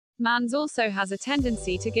Mans also has a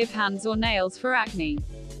tendency to give hands or nails for acne.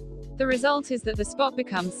 The result is that the spot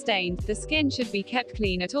becomes stained. The skin should be kept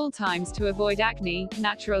clean at all times to avoid acne.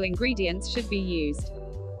 Natural ingredients should be used.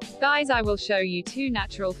 Guys, I will show you 2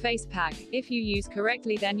 natural face pack. If you use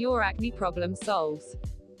correctly, then your acne problem solves.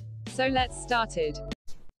 So let's start it.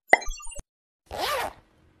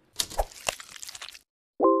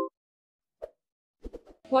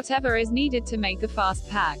 Whatever is needed to make the fast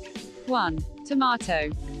pack. 1.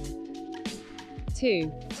 Tomato.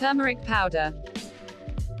 2. Turmeric powder.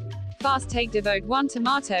 Fast take. Devote 1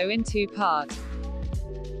 tomato in 2 parts.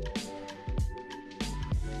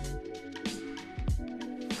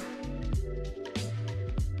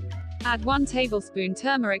 Add 1 tablespoon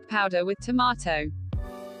turmeric powder with tomato.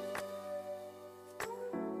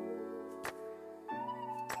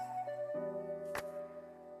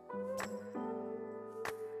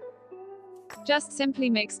 Just simply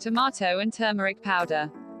mix tomato and turmeric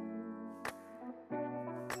powder.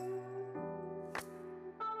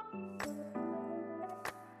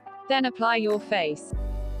 Then apply your face.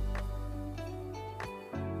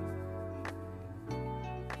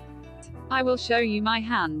 I will show you my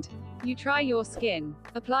hand. You try your skin.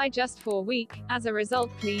 Apply just for a week. As a result,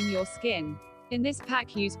 clean your skin. In this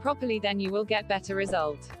pack, use properly, then you will get better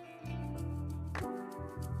result.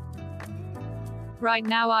 Right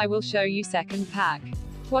now I will show you second pack.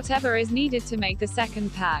 Whatever is needed to make the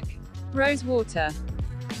second pack. Rose water.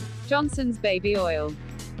 Johnson's baby oil.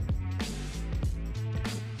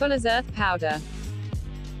 Fuller's earth powder.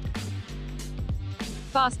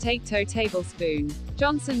 Fast take 2 tablespoon.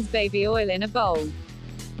 Johnson's baby oil in a bowl.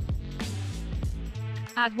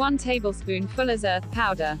 Add 1 tablespoon Fuller's earth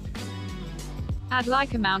powder. Add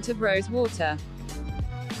like amount of rose water.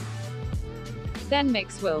 Then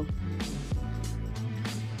mix well.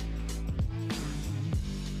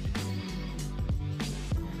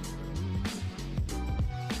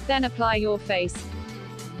 Then apply your face.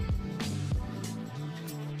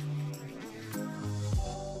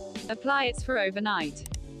 Apply it for overnight.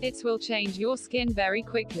 It will change your skin very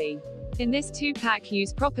quickly. In this 2-pack,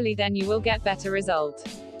 use properly, then you will get better result.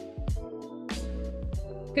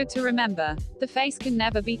 Good to remember. The face can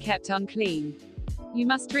never be kept unclean. You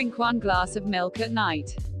must drink 1 glass of milk at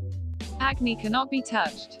night. Acne cannot be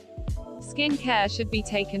touched. Skin care should be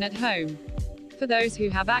taken at home. For those who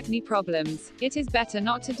have acne problems, it is better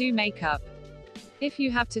not to do makeup. If you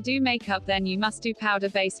have to do makeup, then you must do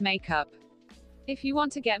powder-based makeup. If you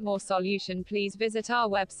want to get more solution, please visit our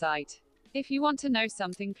website. If you want to know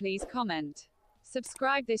something, please comment.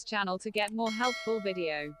 Subscribe this channel to get more helpful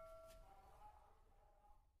video.